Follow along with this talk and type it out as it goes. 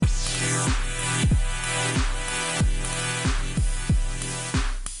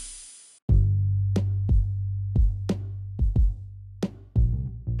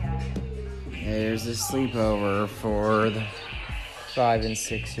a sleepover for the 5 and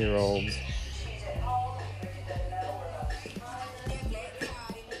 6 year olds.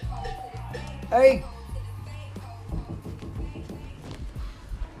 Hey!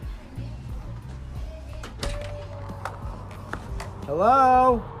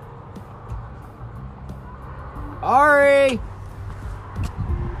 Hello? Ari!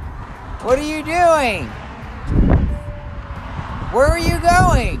 What are you doing? Where are you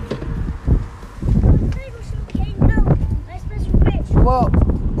going? Well,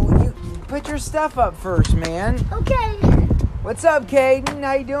 you put your stuff up first, man. Okay. What's up, Caden?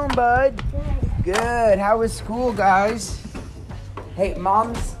 How you doing, bud? Good. How was school, guys? Hey,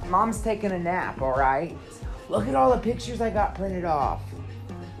 mom's taking a nap, all right? Look at all the pictures I got printed off.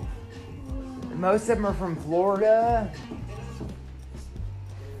 Most of them are from Florida.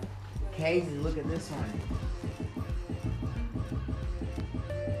 Caden, look at this one.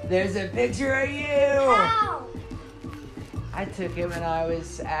 There's a picture of you. Ow. I took it when I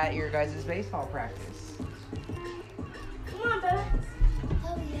was at your guys' baseball practice. Come on, Bubba.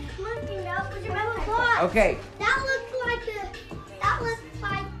 Oh, yeah. Come on, Dino. Put your backpack. Okay. That looks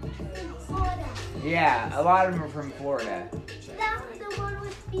like Florida. Yeah, a lot of them are from Florida. That was the one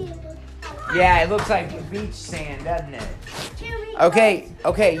with vehicles. Yeah, it looks like beach sand, doesn't it? Okay,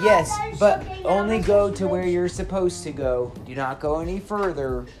 yes, but only go to where you're supposed to go. Do not go any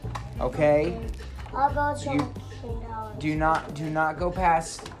further, okay? I'll go check. Do not go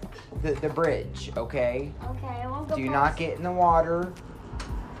past the bridge, okay? Okay, I won't go Do past. not get in the water.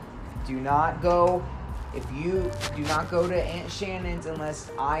 Do not go, do not go to Aunt Shannon's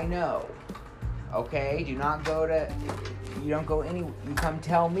unless I know, okay? You come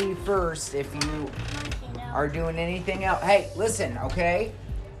tell me first if you are doing anything else. Hey, listen, okay?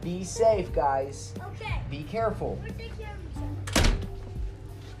 Be safe, guys. Okay. Be careful. We'll take care of